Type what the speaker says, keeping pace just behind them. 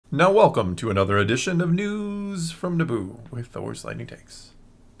Now welcome to another edition of News from Naboo with Thor's Lightning Takes.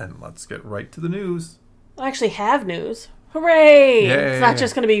 And let's get right to the news. I actually have news. Hooray! Yay. It's not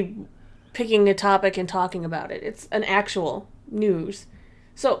just going to be picking a topic and talking about it. It's an actual news.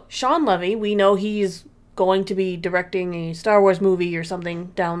 So, Shawn Levy, we know he's going to be directing a Star Wars movie or something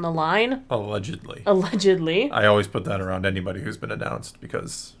down the line. Allegedly. Allegedly. I always put that around anybody who's been announced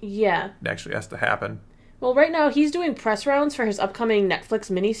because Yeah. it actually has to happen. Well, right now he's doing press rounds for his upcoming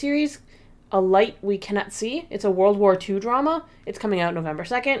Netflix miniseries, A Light We Cannot See. It's a World War II drama. It's coming out November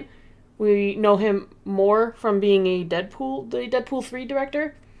 2nd. We know him more from being the Deadpool 3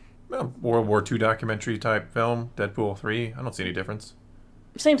 director. Well, World War II documentary type film, Deadpool 3. I don't see any difference.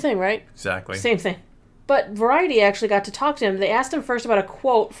 Same thing, right? Exactly. Same thing. But Variety actually got to talk to him. They asked him first about a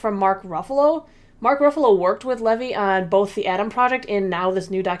quote from Mark Ruffalo. Mark Ruffalo worked with Levy on both the Adam Project and now this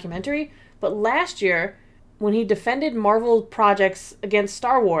new documentary. But last year, when he defended Marvel projects against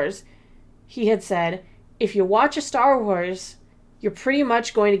Star Wars, he had said, if you watch a Star Wars, you're pretty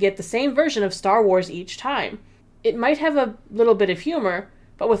much going to get the same version of Star Wars each time. It might have a little bit of humor,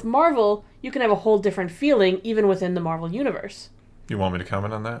 but with Marvel, you can have a whole different feeling even within the Marvel universe. You want me to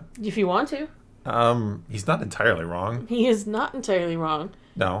comment on that? If you want to. He's not entirely wrong. He is not entirely wrong.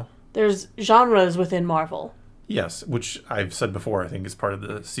 No. There's genres within Marvel. Yes, which I've said before, I think is part of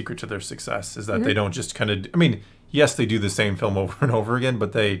the secret to their success, is that they don't just kind of... I mean, yes, they do the same film over and over again,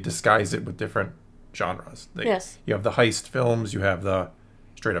 but they disguise it with different genres. Yes. You have the heist films, you have the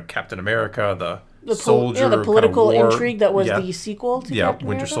straight-up Captain America, the soldier... the political kind of war, intrigue that was the sequel to Captain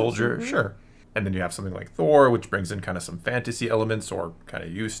Winter America. Soldier, sure. And then you have something like Thor, which brings in kind of some fantasy elements, or kind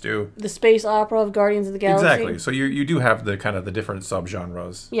of used to. The space opera of Guardians of the Galaxy. Exactly. So you do have the kind of the different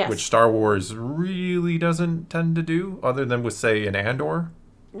subgenres, Yes. which Star Wars really doesn't tend to do, other than with, say, an Andor.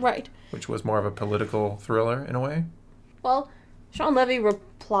 Right. Which was more of a political thriller in a way. Well, Shawn Levy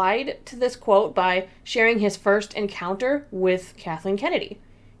replied to this quote by sharing his first encounter with Kathleen Kennedy.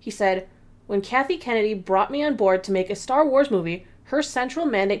 He said, when Kathy Kennedy brought me on board to make a Star Wars movie, her central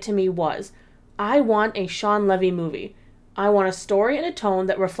mandate to me was, I want a Shawn Levy movie. I want a story and a tone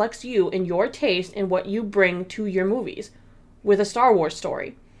that reflects you and your taste and what you bring to your movies, with a Star Wars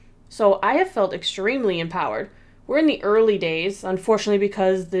story. So I have felt extremely empowered. We're in the early days, unfortunately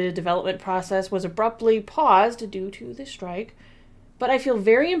because the development process was abruptly paused due to the strike, but I feel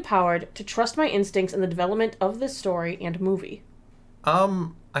very empowered to trust my instincts in the development of this story and movie.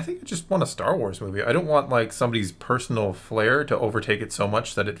 I think I just want a Star Wars movie. I don't want, like, somebody's personal flair to overtake it so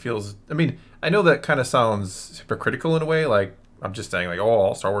much that it feels... I mean, I know that kind of sounds hypocritical in a way, like, I'm just saying, like, oh,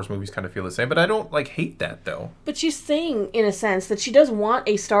 all Star Wars movies kind of feel the same, but I don't, like, hate that, though. But she's saying, in a sense, that she does want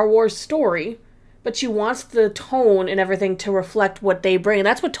a Star Wars story, but she wants the tone and everything to reflect what they bring, and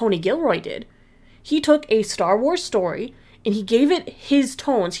that's what Tony Gilroy did. He took a Star Wars story, and he gave it his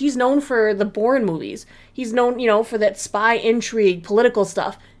tones. He's known for the Bourne movies. He's known, for that spy intrigue, political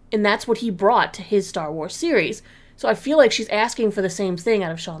stuff. And that's what he brought to his Star Wars series. So I feel like she's asking for the same thing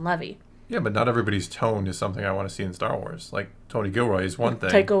out of Shawn Levy. Yeah, but not everybody's tone is something I want to see in Star Wars. Like, Tony Gilroy is one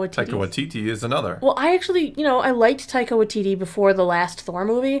thing. Taika Waititi is another. Well, I actually, I liked Taika Waititi before the last Thor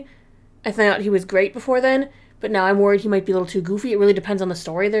movie. I thought he was great before then. But now I'm worried he might be a little too goofy. It really depends on the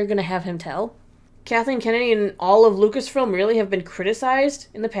story they're going to have him tell. Kathleen Kennedy and all of Lucasfilm really have been criticized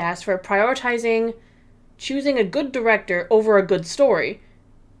in the past for choosing a good director over a good story,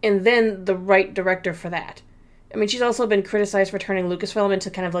 and then the right director for that. I mean, she's also been criticized for turning Lucasfilm into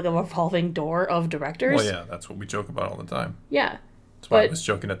kind of like a revolving door of directors. Well, yeah, that's what we joke about all the time. Yeah. That's why I was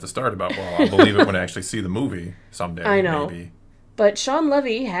joking at the start about, well, I'll believe it when I actually see the movie someday. I know. Maybe. But Shawn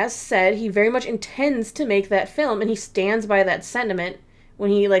Levy has said he very much intends to make that film, and he stands by that sentiment. When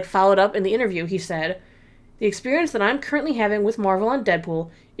he followed up in the interview, he said, the experience that I'm currently having with Marvel on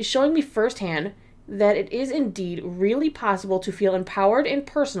Deadpool is showing me firsthand that it is indeed really possible to feel empowered and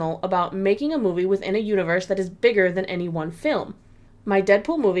personal about making a movie within a universe that is bigger than any one film. My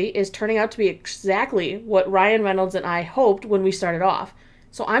Deadpool movie is turning out to be exactly what Ryan Reynolds and I hoped when we started off.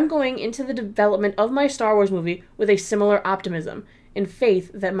 So I'm going into the development of my Star Wars movie with a similar optimism and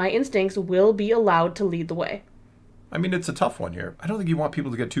faith that my instincts will be allowed to lead the way. I mean, it's a tough one here. I don't think you want people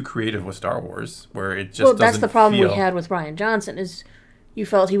to get too creative with Star Wars, where it just that's the problem we had with Rian Johnson, is you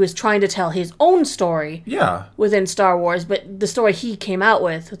felt he was trying to tell his own story within Star Wars, but the story he came out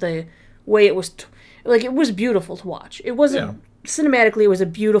with, the way it was, it was beautiful to watch. It wasn't, cinematically, it was a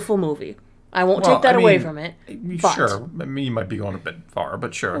beautiful movie. I won't take that away from it. But sure, I mean, you might be going a bit far,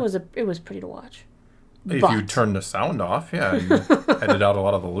 but sure. It was pretty to watch. If you turn the sound off, and edit out a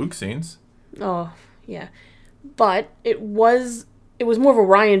lot of the Luke scenes. Oh, yeah. But it was more of a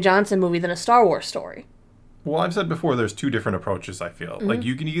Rian Johnson movie than a Star Wars story. Well, I've said before, there's two different approaches, I feel. Like,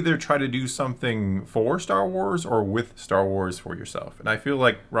 you can either try to do something for Star Wars or with Star Wars for yourself. And I feel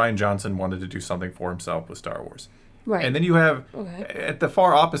like Rian Johnson wanted to do something for himself with Star Wars. Right. And then you have, at the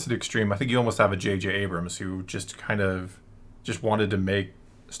far opposite extreme, I think you almost have a J.J. Abrams who just kind of just wanted to make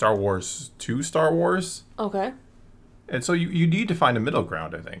Star Wars to Star Wars. Okay. And so you need to find a middle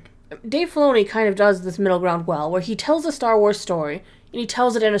ground, I think. Dave Filoni kind of does this middle ground well, where he tells a Star Wars story, and he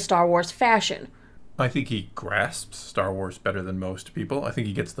tells it in a Star Wars fashion. I think he grasps Star Wars better than most people. I think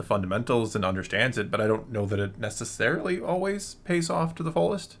he gets the fundamentals and understands it, but I don't know that it necessarily always pays off to the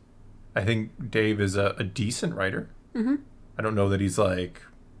fullest. I think Dave is a decent writer. Mm-hmm. I don't know that he's like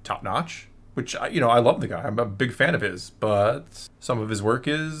top notch, which I love the guy. I'm a big fan of his, but some of his work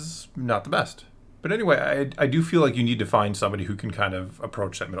is not the best. But anyway, I do feel like you need to find somebody who can kind of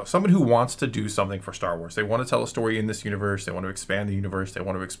approach that middle. Someone who wants to do something for Star Wars. They want to tell a story in this universe. They want to expand the universe. They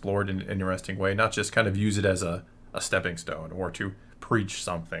want to explore it in an interesting way, not just kind of use it as a stepping stone or to preach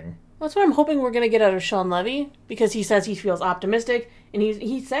something. Well, that's what I'm hoping we're going to get out of Shawn Levy, because he says he feels optimistic, and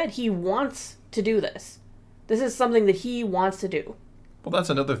he said he wants to do this. This is something that he wants to do. Well,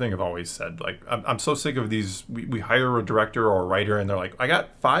 that's another thing I've always said. Like, I'm so sick of these. We hire a director or a writer, and they're like, I got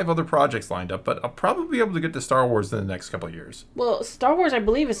 5 other projects lined up, but I'll probably be able to get to Star Wars in the next couple of years. Well, Star Wars, I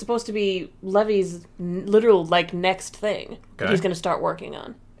believe, is supposed to be Levy's literal, next thing that he's going to start working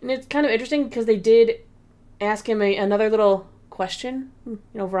on. And it's kind of interesting because they did ask him another little question,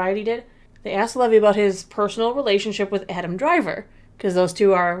 Variety did. They asked Levy about his personal relationship with Adam Driver, because those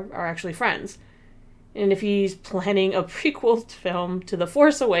two are actually friends. And if he's planning a prequel film to The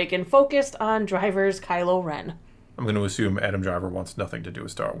Force Awakens focused on Driver's Kylo Ren. I'm going to assume Adam Driver wants nothing to do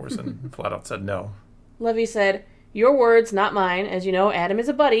with Star Wars and flat out said no. Levy said, "Your words, not mine. As you know, Adam is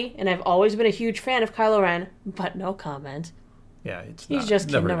a buddy, and I've always been a huge fan of Kylo Ren, but no comment." Yeah, he's just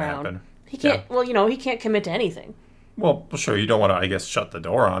kidding never around. Happen. He can't, he can't commit to anything. Well, sure, you don't want to, I guess, shut the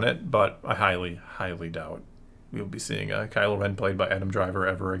door on it, but I highly, highly doubt we'll be seeing Kylo Ren played by Adam Driver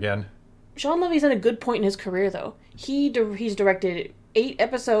ever again. Shawn Levy's at a good point in his career, though. He's directed 8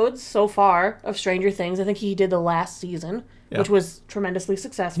 episodes so far of Stranger Things. I think he did the last season, which was tremendously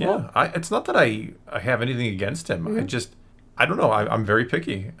successful. Yeah, it's not that I have anything against him. Mm-hmm. I don't know. I'm very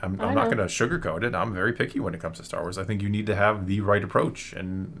picky. I'm not going to sugarcoat it. I'm very picky when it comes to Star Wars. I think you need to have the right approach,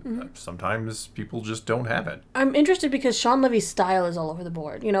 and sometimes people just don't have it. I'm interested because Shawn Levy's style is all over the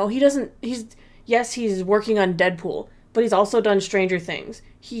board. He's working on Deadpool, but he's also done Stranger Things.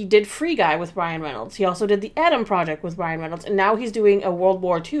 He did Free Guy with Ryan Reynolds. He also did The Adam Project with Ryan Reynolds, and now he's doing a World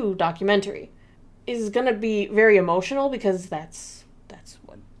War II documentary. It's going to be very emotional because that's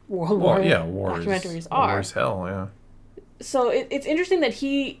what World War documentaries are. War is hell, yeah. So it's interesting that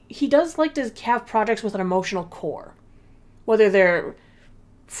he does like to have projects with an emotional core. Whether they're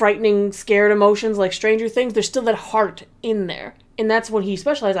frightening, scared emotions like Stranger Things, there's still that heart in there. And that's what he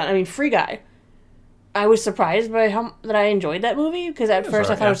specializes on. I mean, Free Guy. I was surprised by that I enjoyed that movie, because at first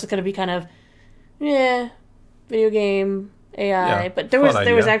I thought it was just going to be kind of, video game, AI, but there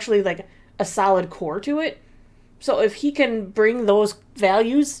was actually a solid core to it. So if he can bring those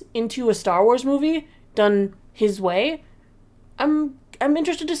values into a Star Wars movie done his way, I'm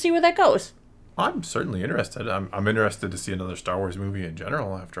interested to see where that goes. I'm certainly interested. I'm interested to see another Star Wars movie in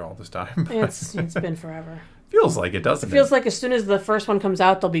general after all this time. It's been forever. Feels like it, doesn't it? It feels like as soon as the first one comes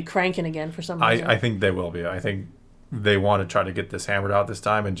out, they'll be cranking again for some reason. I think they will be. I think they want to try to get this hammered out this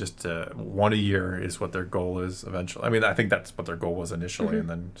time, and just one a year is what their goal is eventually. I mean, I think that's what their goal was initially, and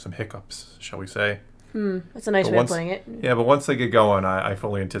then some hiccups, shall we say. That's a nice way of putting it. Yeah, but once they get going, I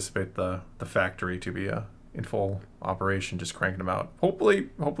fully anticipate the factory to be in full operation, just cranking them out. Hopefully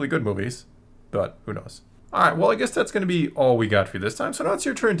good movies, but who knows. All right, well, I guess that's going to be all we got for you this time. So now it's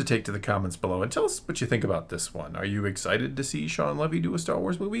your turn to take to the comments below and tell us what you think about this one. Are you excited to see Shawn Levy do a Star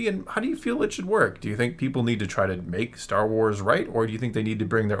Wars movie? And how do you feel it should work? Do you think people need to try to make Star Wars right? Or do you think they need to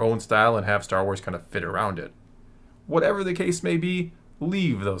bring their own style and have Star Wars kind of fit around it? Whatever the case may be,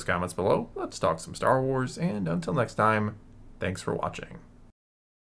 leave those comments below. Let's talk some Star Wars. And until next time, thanks for watching.